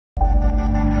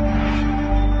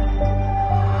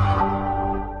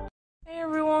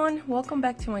welcome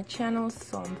back to my channel.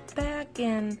 So I'm back,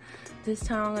 and this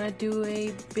time I'm gonna do a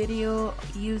video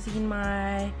using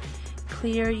my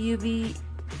clear UV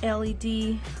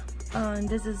LED.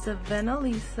 This is the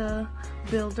Venalisa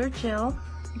Builder Gel.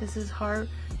 This is hard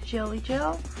jelly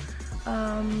gel.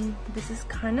 This is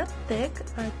kind of thick.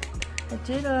 I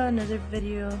did another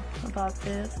video about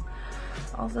this.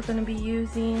 Also gonna be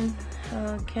using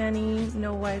Canni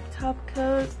No Wipe Top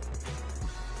Coat,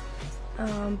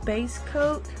 base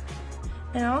coat,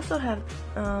 and I also have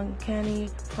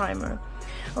Canni primer.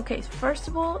 Okay, first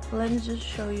of all, let me just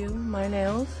show you my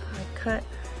nails. I cut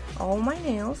all my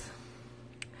nails.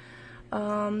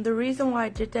 The reason why I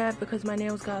did that, because my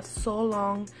nails got so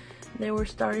long, they were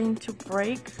starting to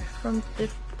break from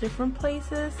different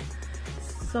places.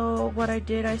 So what I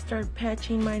did, I started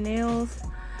patching my nails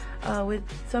with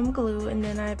some glue, and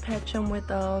then I patch them with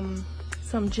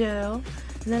some gel,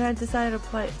 and then I decided to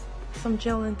apply some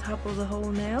gel on top of the whole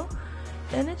nail,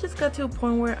 and it just got to a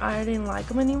point where I didn't like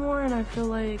them anymore, and I feel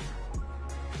like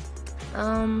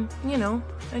you know,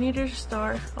 I needed to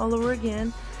start all over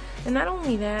again. And not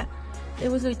only that,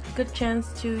 it was a good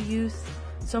chance to use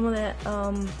some of that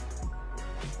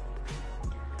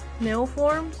nail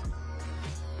forms.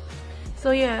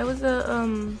 So yeah, it was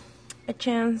a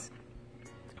chance.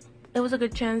 It was a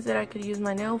good chance that I could use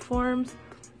my nail forms.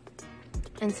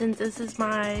 And since this is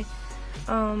my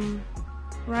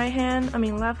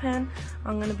left hand,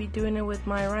 I'm gonna be doing it with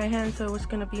my right hand, so it's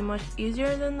gonna be much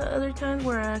easier than the other times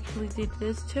where I actually did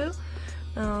this too.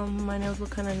 My nails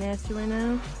look kind of nasty right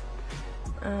now.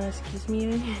 Excuse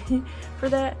me for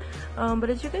that. But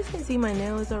as you guys can see, my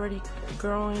nail is already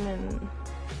growing, and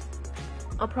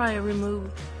I'll probably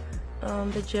remove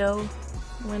the gel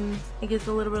when it gets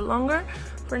a little bit longer.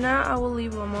 For now, I will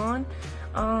leave them on.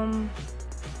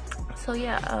 So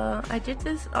yeah, I did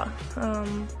this.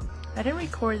 I didn't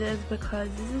record this because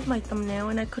this is my thumbnail,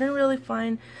 and I couldn't really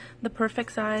find the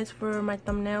perfect size for my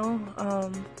thumbnail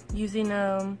using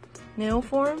nail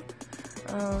form.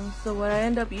 So what I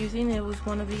ended up using, it was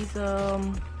one of these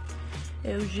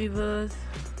Ojivas.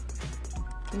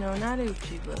 No, not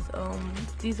Ojivas.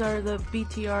 These are the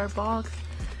BTR box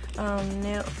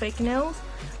fake nails.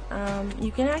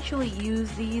 You can actually use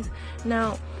these.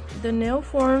 Now the nail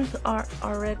forms are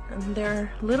red, and they're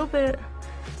a little bit,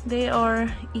 they are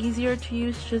easier to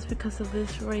use just because of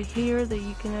this right here, that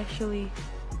you can actually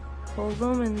hold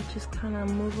them and just kind of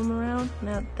move them around.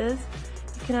 Now this,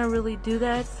 you cannot really do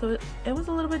that, so it was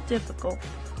a little bit difficult.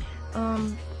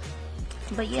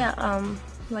 But yeah,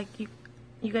 like you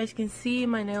guys can see,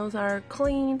 my nails are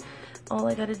clean. All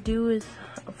I gotta do is,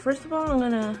 first of all, I'm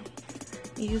gonna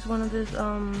use one of this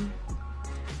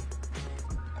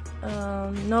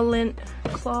no lint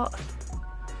cloth.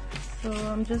 So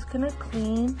I'm just gonna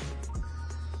clean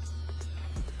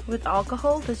with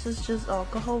alcohol. This is just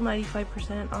alcohol,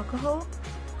 95% alcohol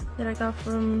that I got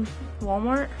from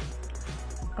Walmart.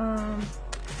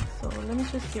 So let me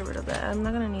just get rid of that. I'm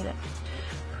not gonna need it.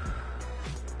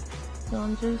 So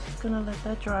I'm just gonna let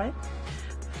that dry.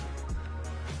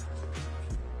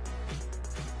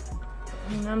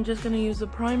 And I'm just gonna use the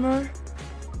primer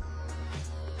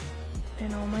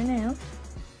in all my nails.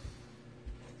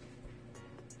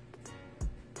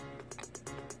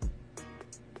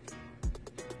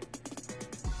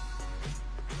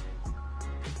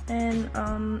 And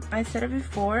I said it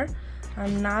before,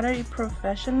 I'm not a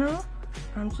professional.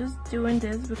 I'm just doing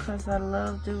this because I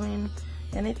love doing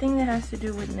anything that has to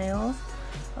do with nails.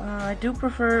 I do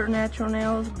prefer natural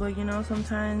nails, but you know,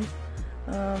 sometimes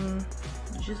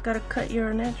you just gotta cut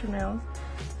your natural nails.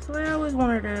 So I always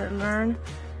wanted to learn,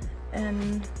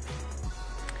 and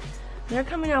they're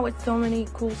coming out with so many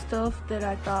cool stuff that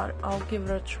I thought I'll give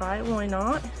it a try. Why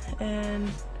not? And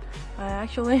I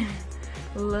actually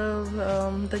love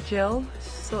the gel.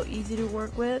 It's so easy to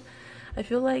work with. I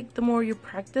feel like the more you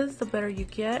practice, the better you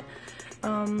get.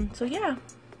 So yeah,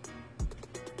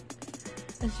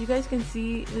 as you guys can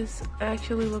see, this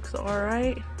actually looks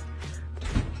alright.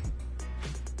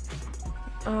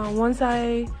 Once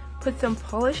I put some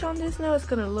polish on this now, it's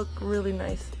gonna look really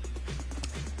nice.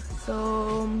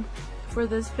 So for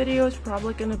this video, it's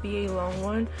probably gonna be a long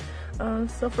one.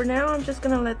 So for now, I'm just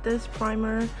gonna let this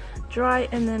primer dry,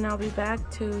 and then I'll be back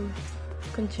to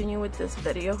continue with this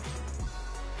video.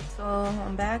 So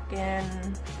I'm back,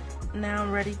 and now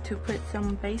I'm ready to put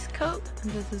some base coat,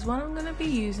 and this is what I'm gonna be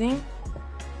using.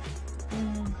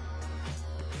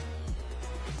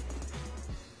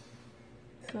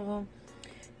 So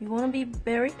you want to be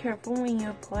very careful when you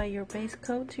apply your base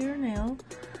coat to your nail.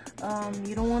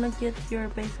 You don't want to get your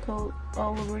base coat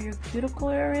all over your cuticle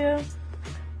area,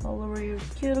 all over your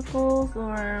cuticles,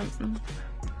 or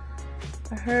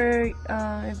I heard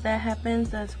if that happens,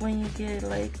 that's when you get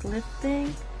like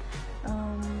lifting. So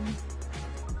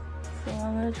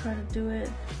I'm gonna try to do it.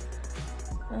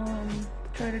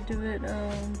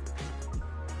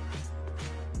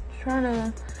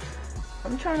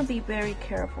 I'm trying to be very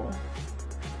careful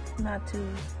not to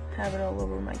have it all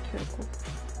over my cuticles.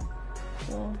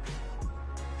 So,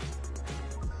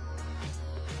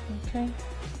 okay.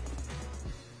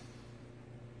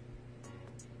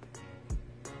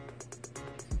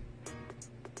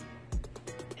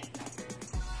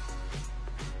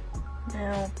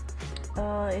 Now,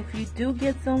 if you do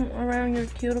get some around your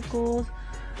cuticles,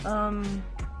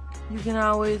 you can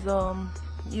always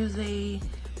use a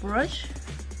brush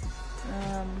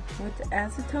with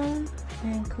acetone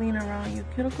and clean around your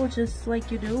cuticle just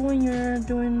like you do when you're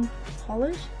doing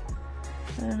polish.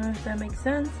 I don't know if that makes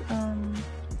sense.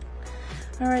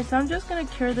 Alright, so I'm just gonna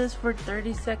cure this for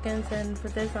 30 seconds, and for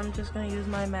this I'm just gonna use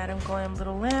my Madam Glam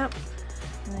little lamp,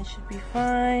 and it should be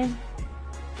fine.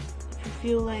 If you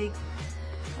feel like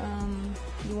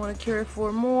you want to cure it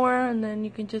for more, and then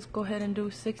you can just go ahead and do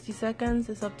 60 seconds.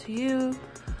 It's up to you.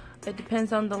 It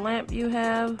depends on the lamp you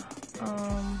have.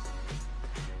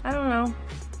 I don't know.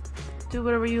 Do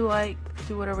whatever you like.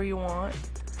 Do whatever you want.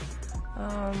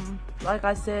 Like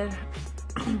I said,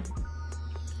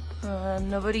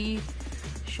 nobody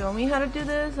showed me how to do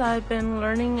this. I've been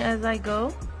learning as I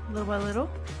go, little by little,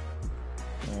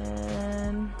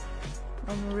 and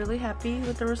I'm really happy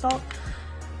with the result.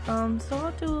 So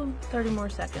I'll do 30 more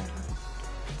seconds,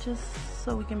 just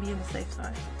so we can be on the safe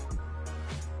side.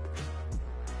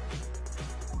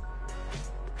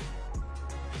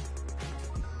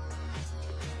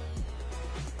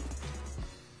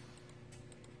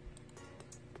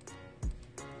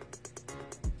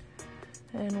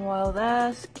 And while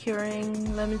that's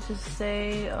curing, let me just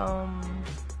say,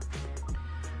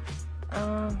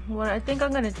 what I think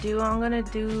I'm gonna do,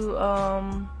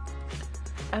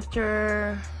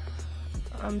 after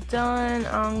I'm done,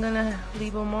 I'm gonna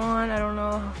leave them on. I don't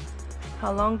know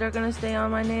how long they're gonna stay on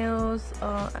my nails.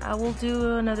 I will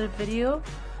do another video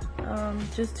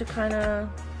just to kind of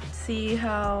see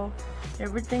how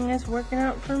everything is working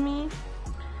out for me,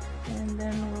 and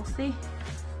then we'll see.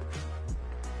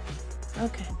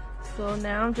 Okay, so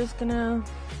now I'm just gonna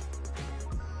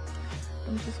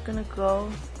go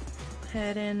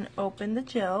ahead and open the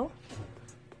gel.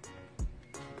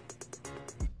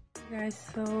 Guys,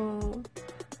 so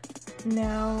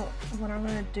now what I'm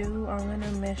gonna do, I'm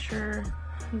gonna measure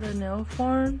the nail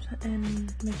forms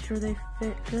and make sure they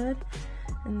fit good,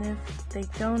 and if they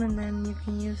don't, and then you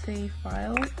can use a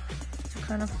file to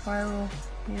kind of file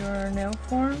your nail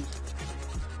forms.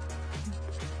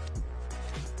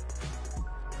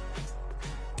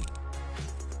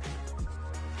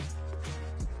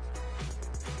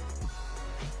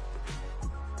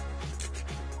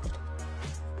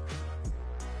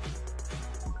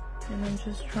 And I'm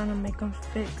just trying to make them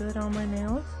fit good on my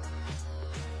nails.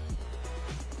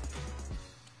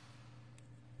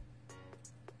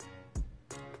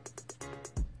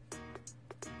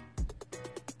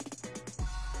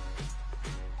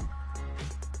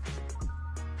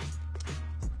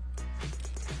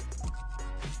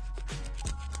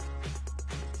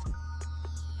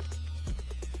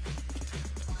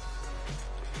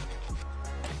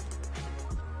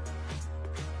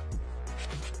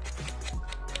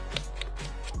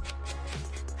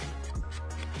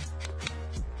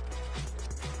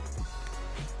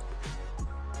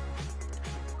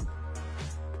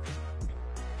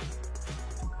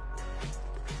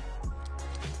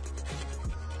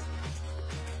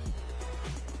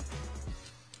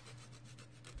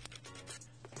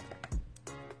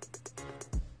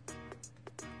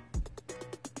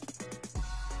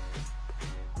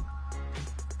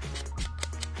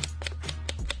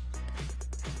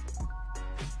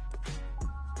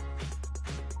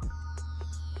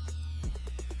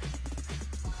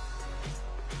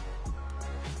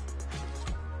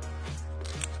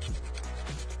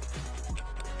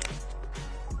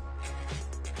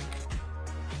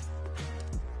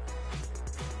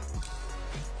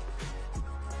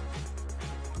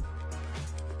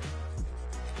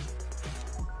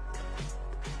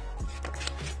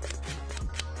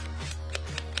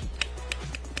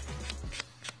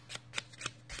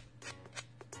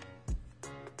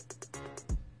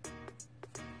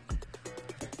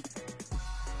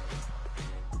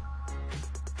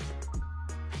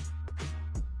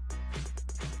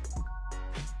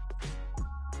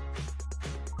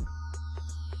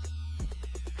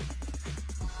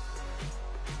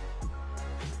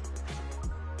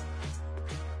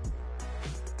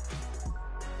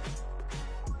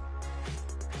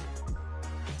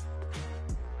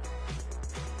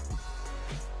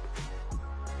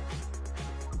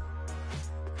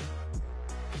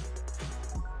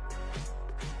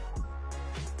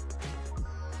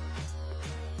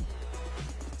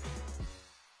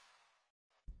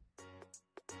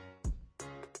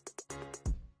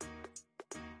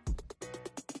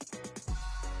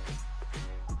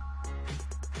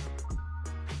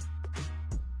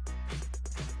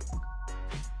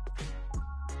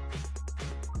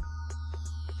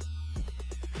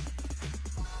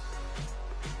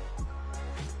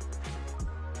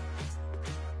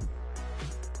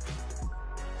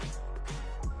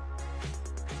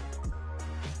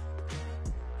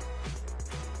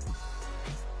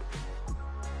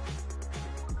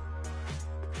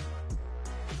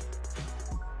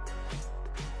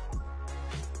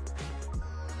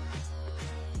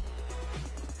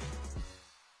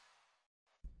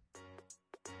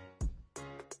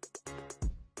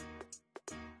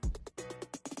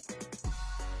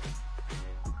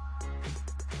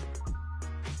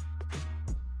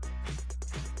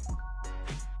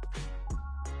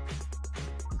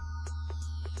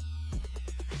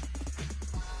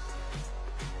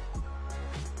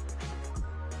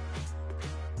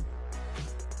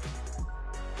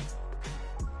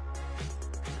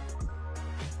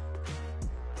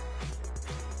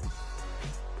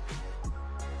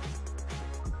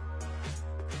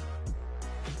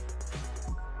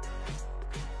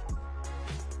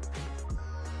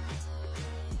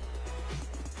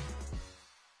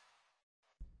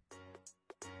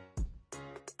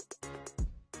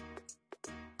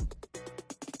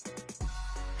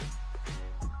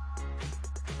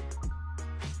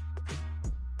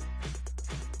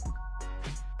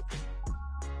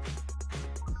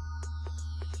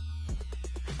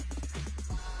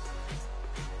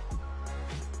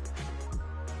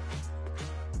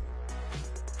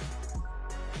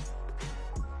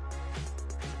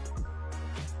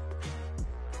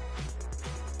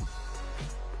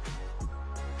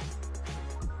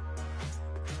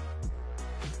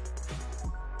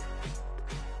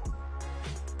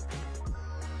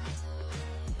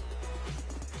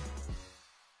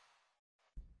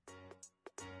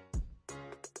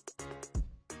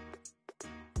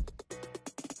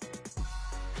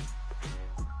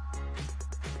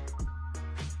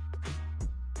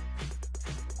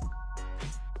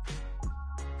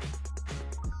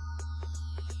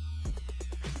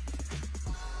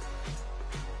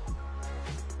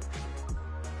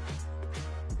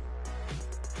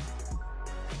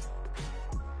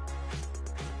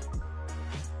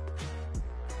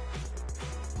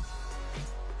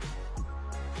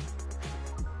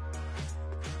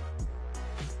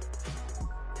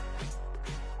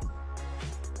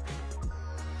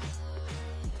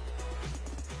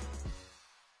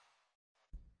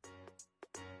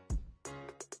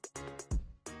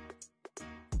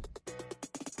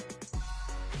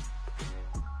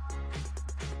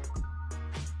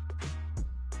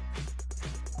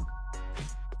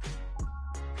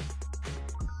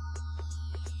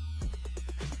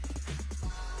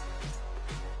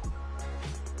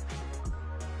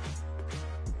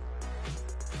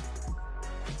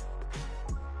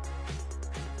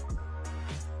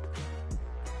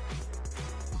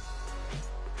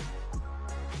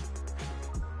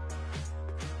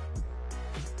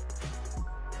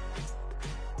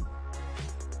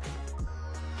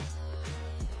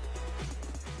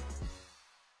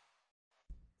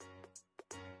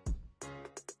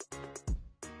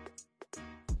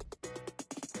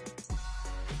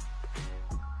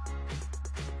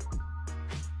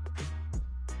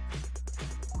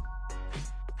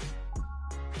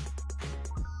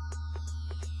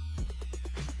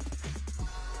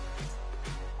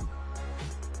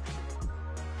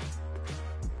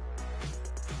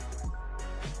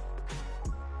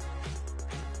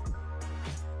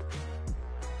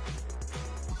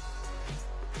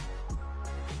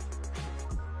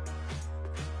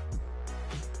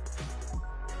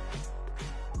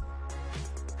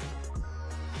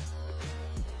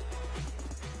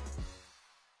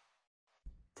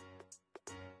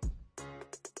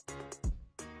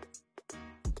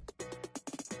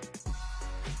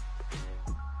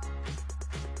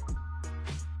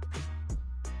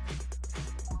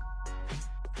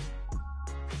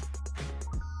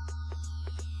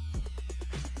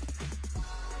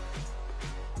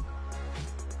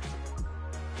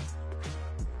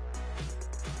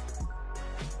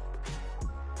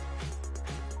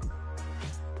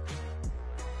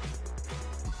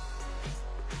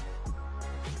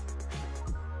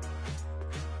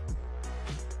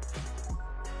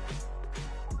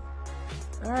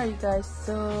 Alright, you guys,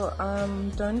 so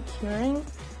I'm done curing.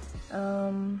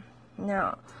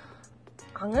 Now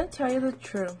I'm gonna tell you the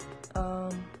truth.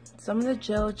 Some of the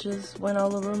gel just went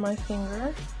all over my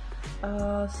finger.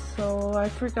 So I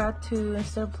forgot to,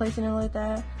 instead of placing it like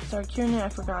that, start curing it, I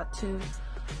forgot to,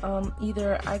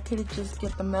 either I could just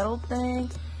get the metal thing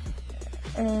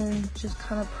and just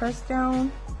kind of press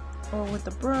down, or with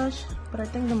the brush, but I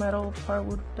think the metal part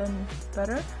would have been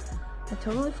better. I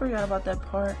totally forgot about that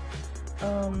part.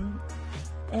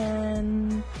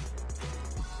 And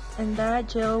that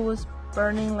gel was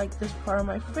burning like this part of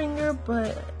my finger,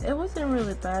 but it wasn't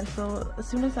really bad. So as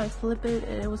soon as I flip it,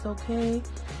 it was okay.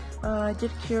 I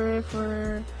did cure it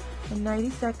for 90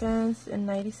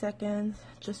 seconds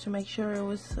just to make sure it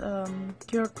was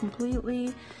cured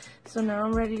completely. So now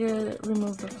I'm ready to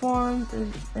remove the forms,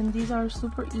 and these are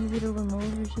super easy to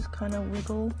remove. You just kind of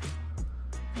wiggle,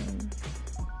 and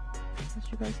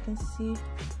as you guys can see,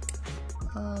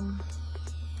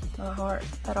 not hard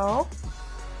at all.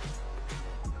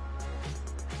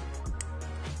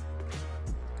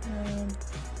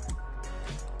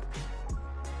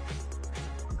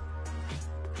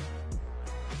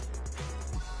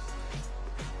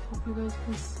 Hope you guys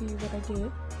can see what I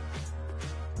did.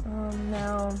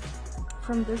 Now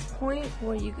from this point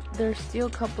where there's still a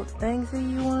couple things that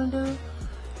you want to do.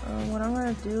 What I'm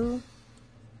gonna do,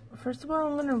 first of all,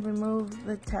 I'm gonna remove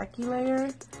the tacky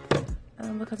layer,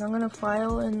 because I'm gonna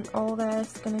file and all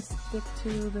that's gonna stick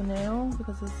to the nail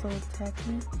because it's so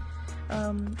tacky.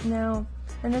 Now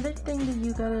another thing that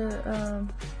you gotta,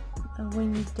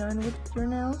 when you're done with your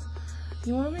nails,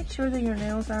 you want to make sure that your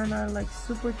nails are not like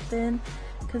super thin,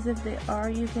 because if they are,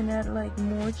 you can add like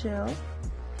more gel.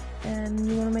 And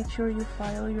you want to make sure you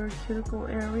file your cuticle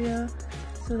area,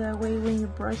 so that way when you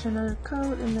brush another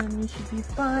coat, and then you should be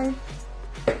fine.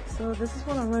 So this is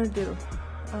what I'm going to do.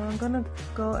 I'm going to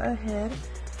go ahead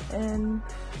and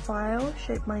file,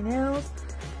 shape my nails,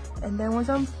 and then once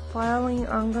I'm filing,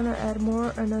 I'm going to add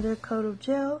another coat of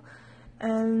gel,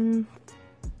 and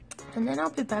then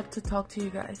I'll be back to talk to you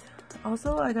guys.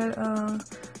 Also, I'm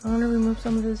going to remove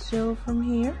some of this gel from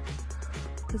here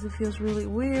because it feels really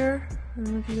weird. I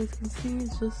don't know if you guys can see,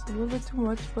 it's just a little bit too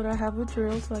much, but I have a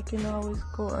drill so I can always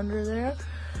go under there.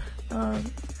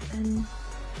 And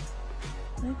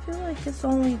I feel like it's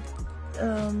only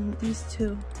these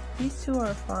two. These two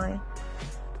are fine.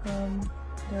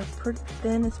 They're pretty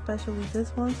thin, especially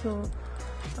this one, so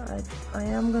I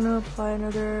am gonna apply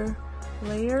another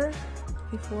layer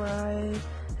before I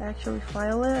actually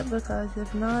file it, because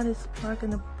if not, it's not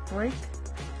gonna break.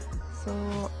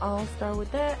 So I'll start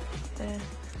with that, and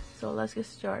so let's get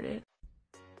started.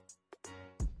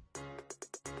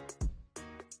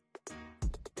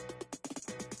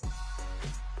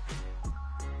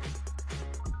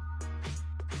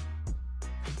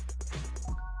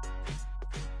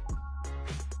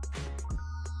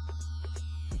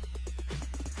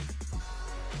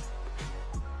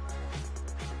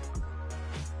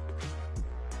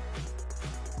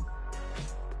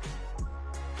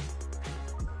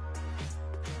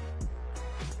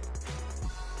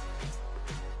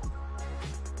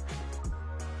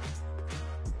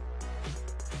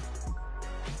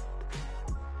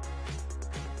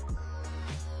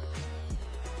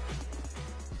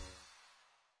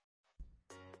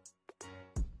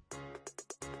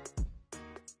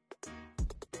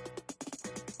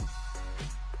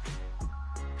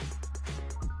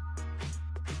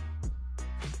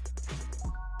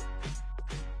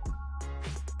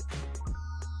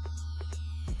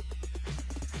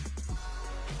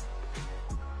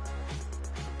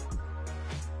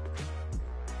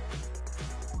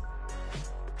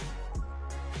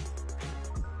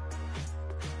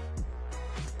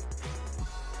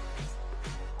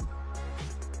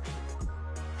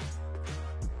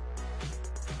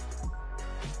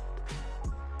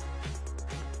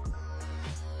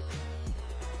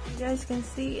 You guys can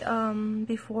see,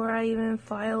 before I even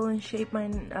file and shape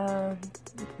my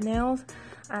nails,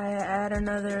 I add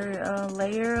another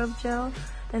layer of gel.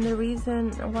 And the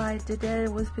reason why I did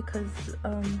that was because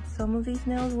some of these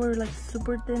nails were like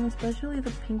super thin, especially the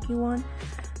pinky one,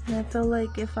 and I felt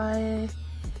like if I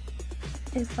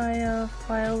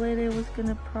file it, it was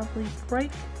gonna probably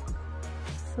break.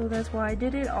 So that's why I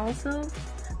did it. Also,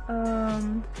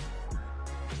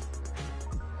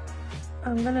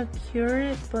 I'm gonna cure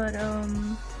it, but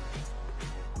I'm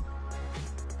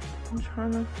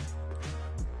trying to,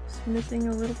 it's missing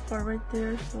a little part right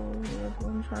there, so that's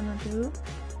what I'm trying to do.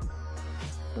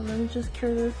 So let me just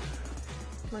cure this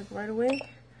like right away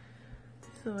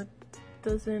so it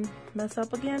doesn't mess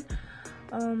up again.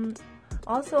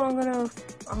 Also, I'm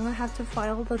gonna have to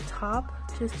file the top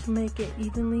just to make it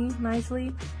evenly,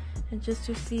 nicely, and just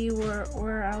to see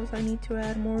where else I need to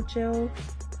add more gel.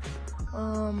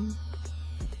 And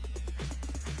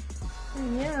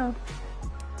yeah,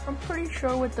 I'm pretty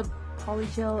sure with the poly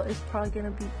gel it's probably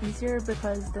gonna be easier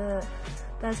because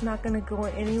that's not gonna go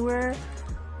anywhere.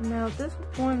 Now this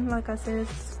one, like I said,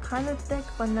 is kind of thick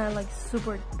but not like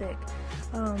super thick.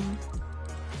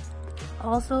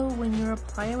 Also, when you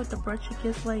apply it with the brush, it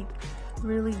gets like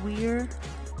really weird.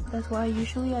 That's why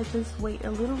usually I just wait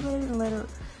a little bit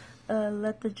and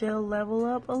let the gel level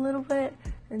up a little bit,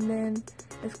 and then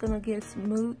it's gonna get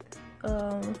smooth.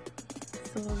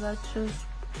 So that's just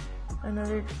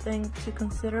another thing to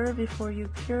consider before you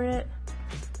cure it.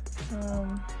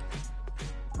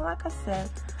 Like I said,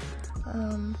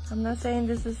 I'm not saying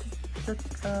this is the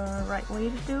right way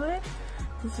to do it.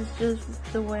 This is just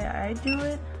the way I do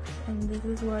it, and this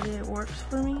is what it works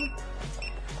for me.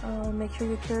 Make sure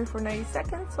you cure it for 90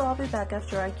 seconds, so I'll be back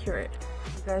after I cure it.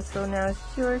 Okay, guys, so now it's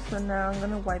cured, so now I'm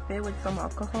gonna wipe it with some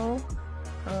alcohol,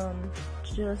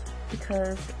 just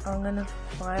because I'm gonna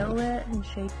file it and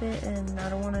shape it, and I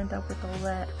don't want to end up with all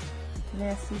that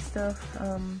nasty stuff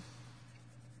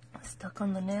stuck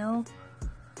on the nail,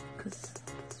 because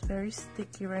it's very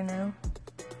sticky right now.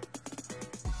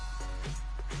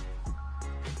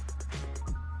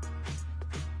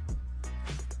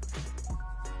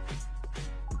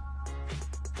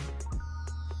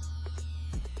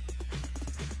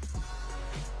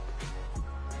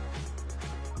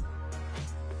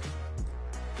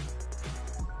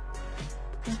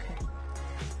 Okay,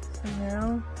 so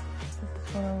now this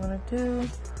is what I'm gonna do.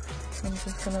 I'm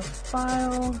just gonna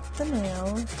file the nail,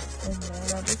 and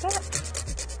then I'll be back.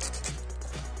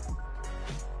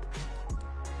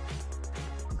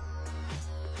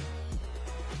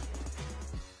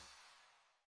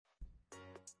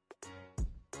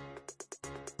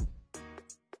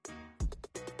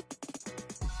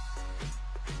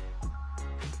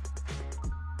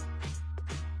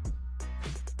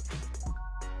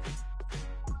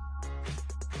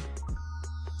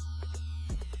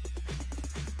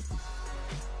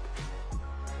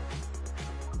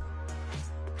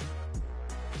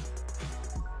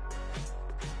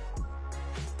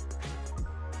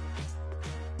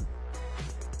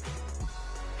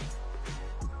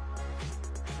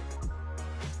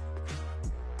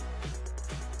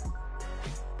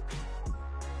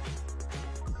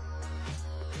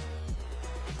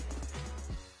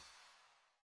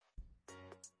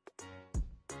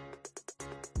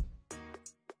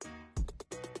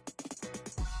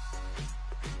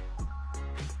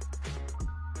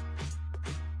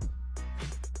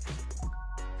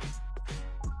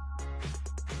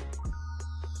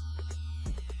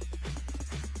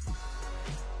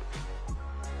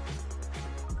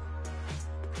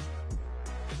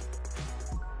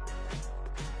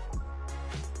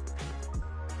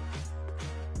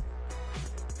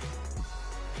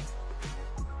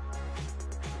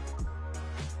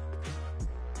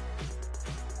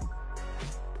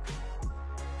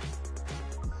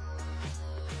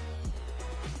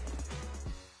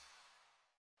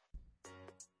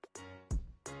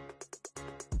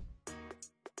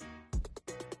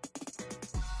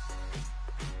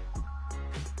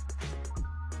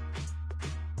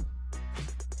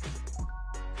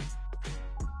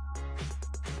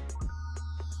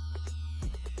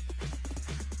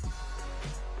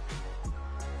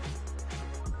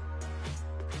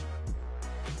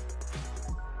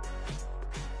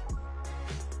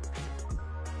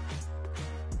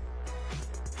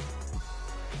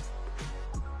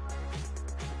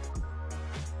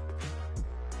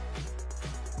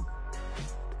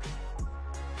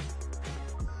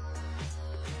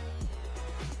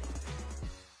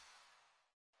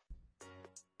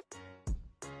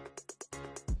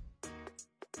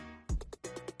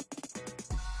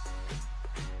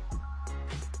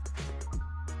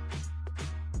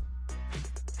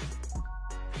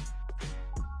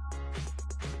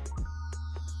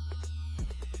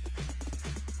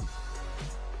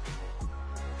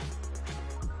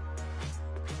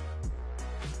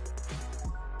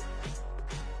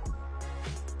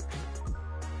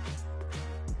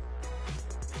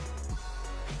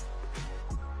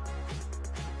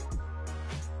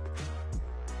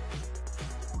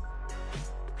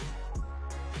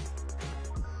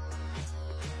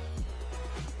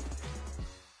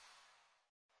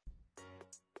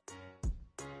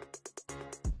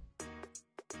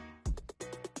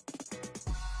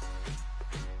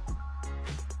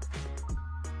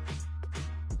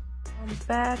 I'm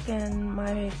back, and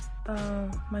my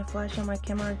flash on my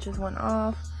camera just went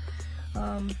off.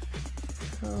 So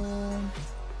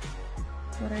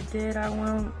what I did, I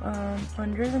went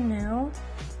under the nail,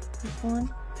 this one,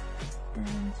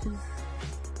 and just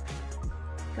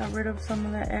got rid of some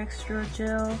of that extra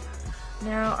gel.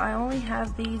 Now I only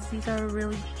have these are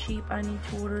really cheap. I need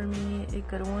to order me a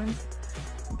good one.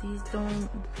 These don't,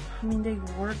 I mean, they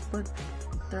work, but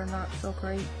they're not so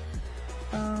great.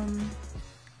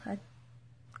 I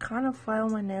kind of file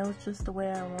my nails just the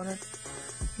way I wanted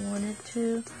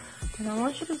to, and I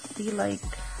want you to see, like,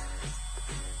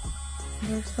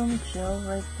 there's some gel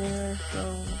right there,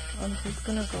 so I'm just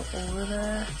gonna go over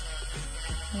that.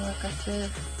 And like I said,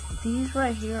 these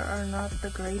right here are not the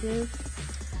greatest,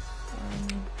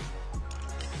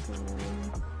 so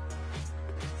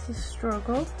it's a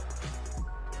struggle.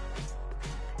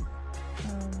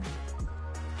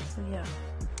 So yeah,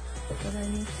 but I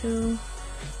need to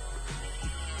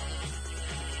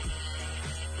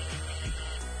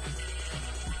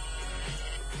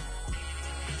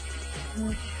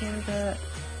make sure that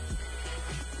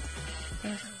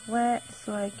it's wet,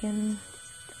 so I can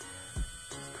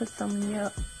just put some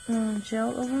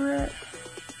gel over it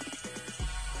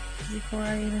before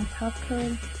I even top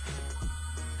coat.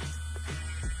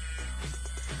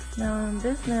 Now on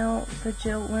this nail, the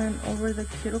gel went over the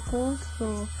cuticles,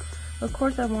 so of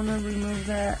course I want to remove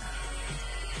that.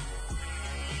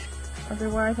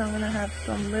 Otherwise I'm going to have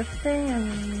some lifting,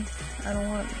 and I don't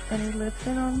want any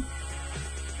lifting on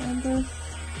this.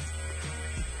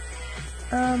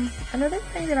 Another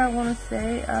thing that I want to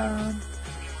say,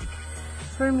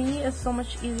 for me it's so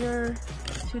much easier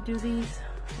to do these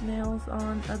nails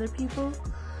on other people.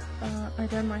 I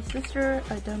done my sister,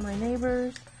 I done my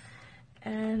neighbors,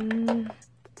 and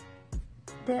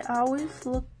they always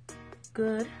look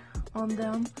good on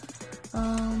them.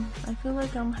 I feel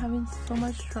like I'm having so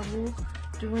much trouble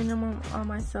doing them on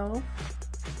myself,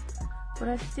 but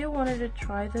I still wanted to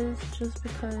try this just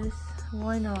because,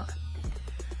 why not?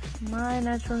 My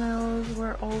natural nails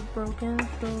were all broken,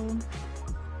 so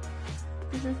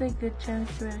this is a good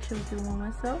chance to actually do one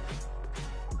myself.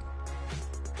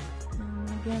 And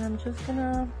again, I'm just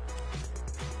gonna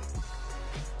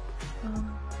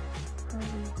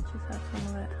probably just have some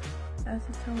of that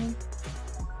acetone.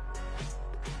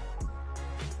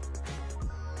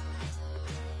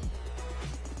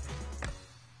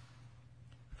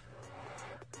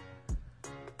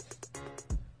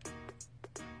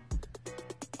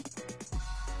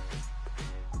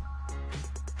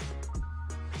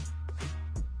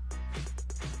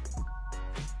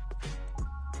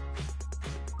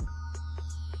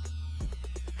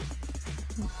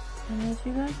 And as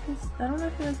you guys can, I don't know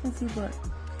if you guys can see, but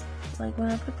like when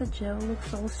I put the gel, it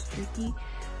looks all streaky.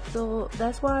 So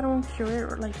that's why I don't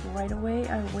cure it like right away.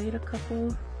 I wait a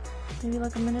couple, maybe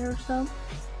like a minute or so,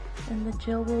 and the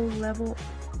gel will level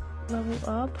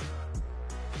up,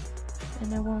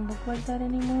 and it won't look like that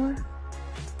anymore.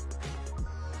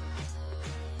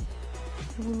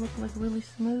 It will look like really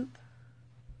smooth.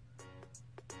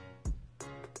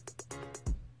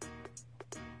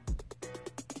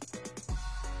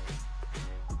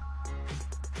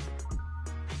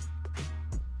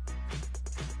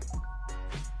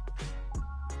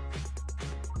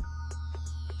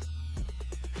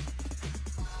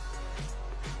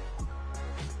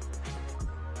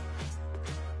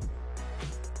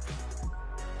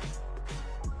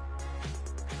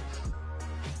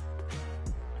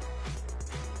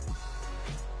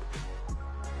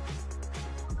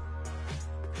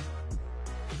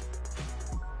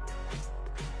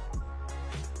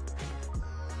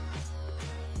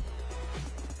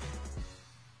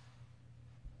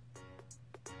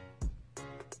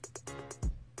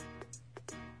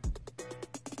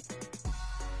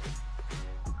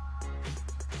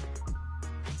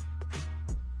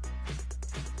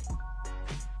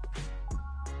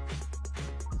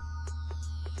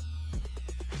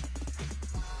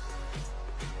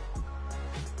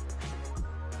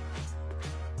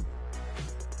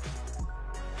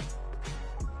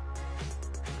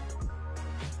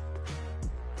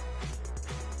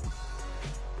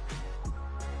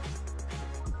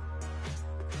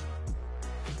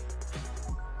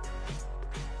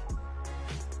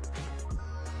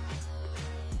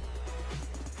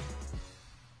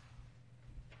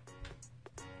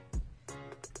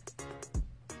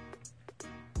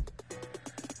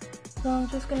 So I'm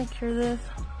just gonna cure this,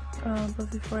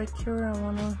 but before I cure, I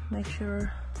want to make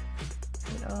sure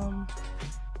that,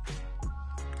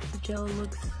 the gel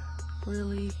looks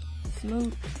really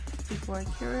smooth before I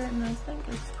cure it, and I think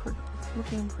it's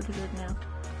looking pretty good now.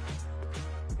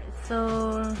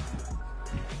 So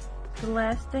the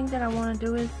last thing that I want to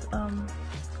do is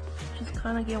just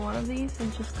kind of get one of these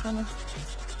and just kind of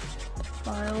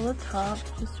file the top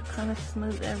just to kind of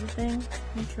smooth everything,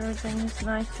 make sure everything is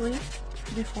nicely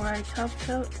before I top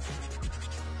coat.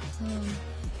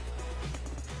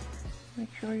 Make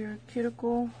sure your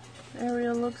cuticle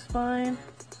area looks fine.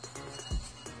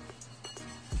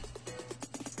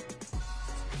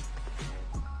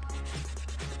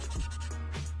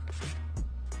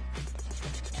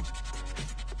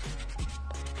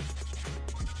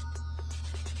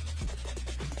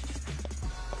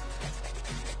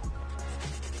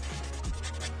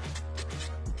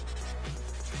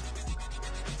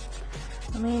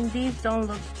 I mean, these don't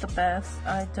look the best.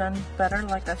 I've done better,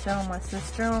 like I said, on my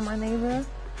sister or my neighbor.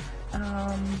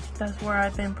 That's where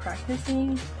I've been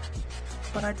practicing,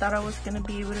 but I thought I was gonna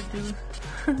be able to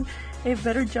do a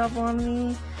better job on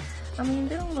me. I mean,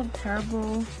 they don't look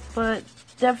terrible, but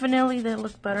definitely they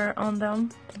look better on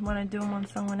them. When I do them on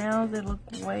someone else, they look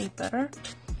way better.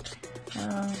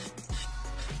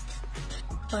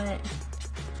 But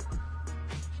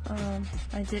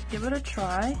I did give it a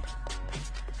try,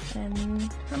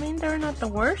 and I mean, they're not the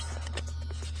worst.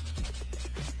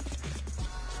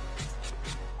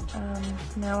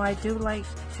 Now I do like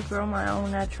to grow my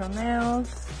own natural nails,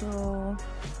 so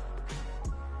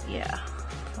yeah.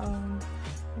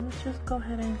 Let's just go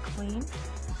ahead and clean.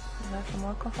 I got some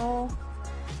alcohol,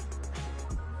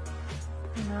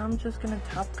 and now I'm just gonna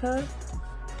top coat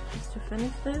just to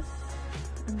finish this,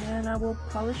 and then I will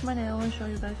polish my nail and show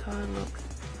you guys how it looks.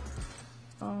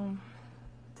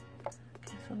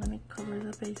 Okay, so let me cover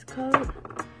the base coat.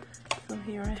 So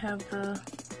here I have the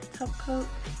top coat.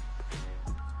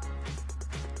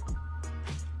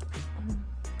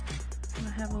 I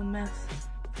have a mess.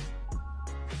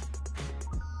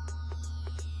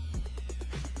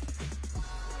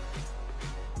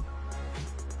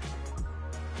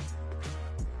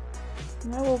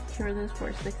 And I will cure this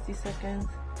for 60 seconds.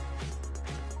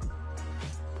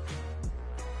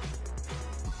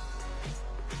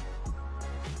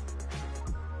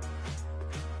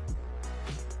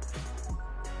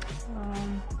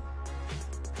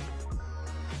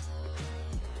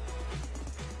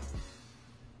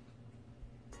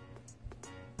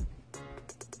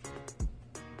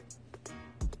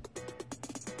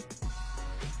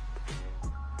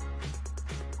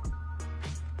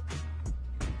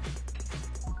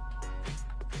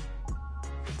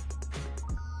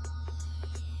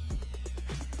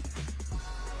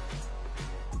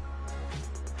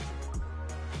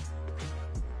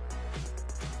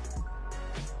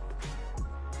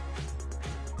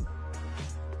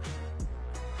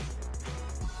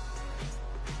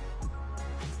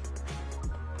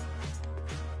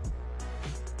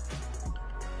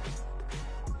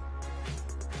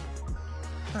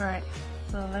 Alright,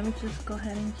 so let me just go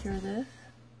ahead and cure this.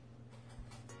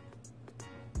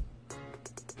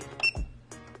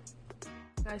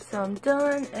 Guys, so I'm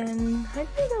done, and I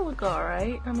think they look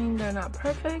alright. I mean, they're not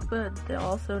perfect, but they're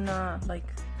also not like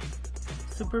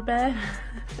super bad.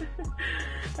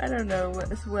 I don't know,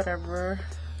 it's whatever.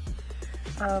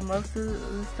 Most of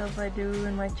the stuff I do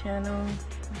in my channel,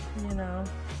 you know,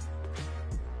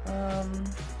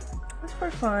 it's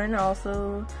for fun,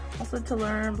 also to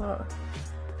learn, but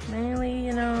mainly,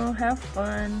 you know, have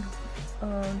fun,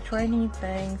 try new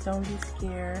things, don't be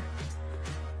scared.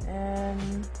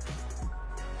 And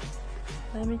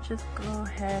let me just go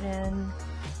ahead and,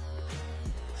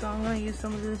 so I'm going to use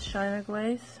some of this Shiner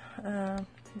Glaze.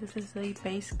 This is a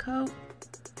base coat.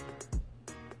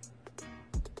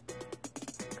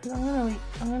 Cause I'm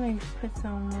gonna put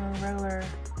some regular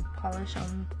polish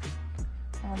on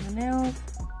the nails.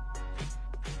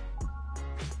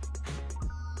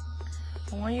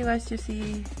 I want you guys to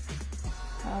see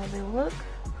how they look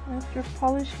after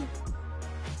polish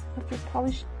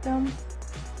them.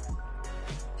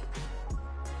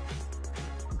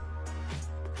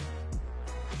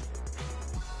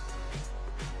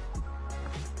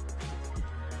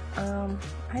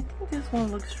 I think this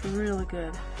one looks really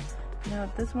good.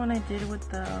 Now this one I did with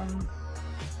the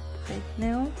fake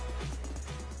nail.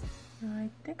 I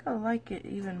think I like it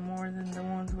even more than the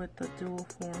ones with the dual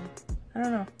form. I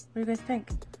don't know. What do you guys think?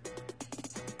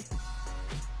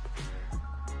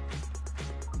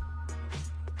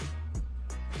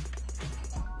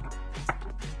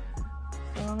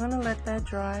 So I'm gonna let that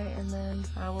dry, and then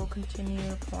I will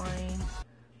continue applying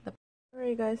the.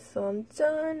 Alright guys, so I'm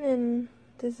done, and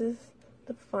this is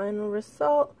the final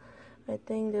result. I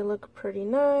think they look pretty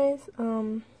nice. I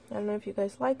don't know if you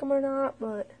guys like them or not,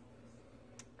 but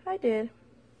I did.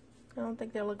 I don't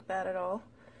think they look bad at all.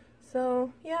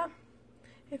 So yeah,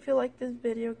 if you like this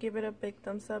video, give it a big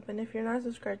thumbs up, and if you're not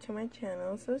subscribed to my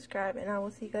channel, subscribe, and I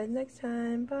will see you guys next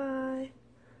time. Bye.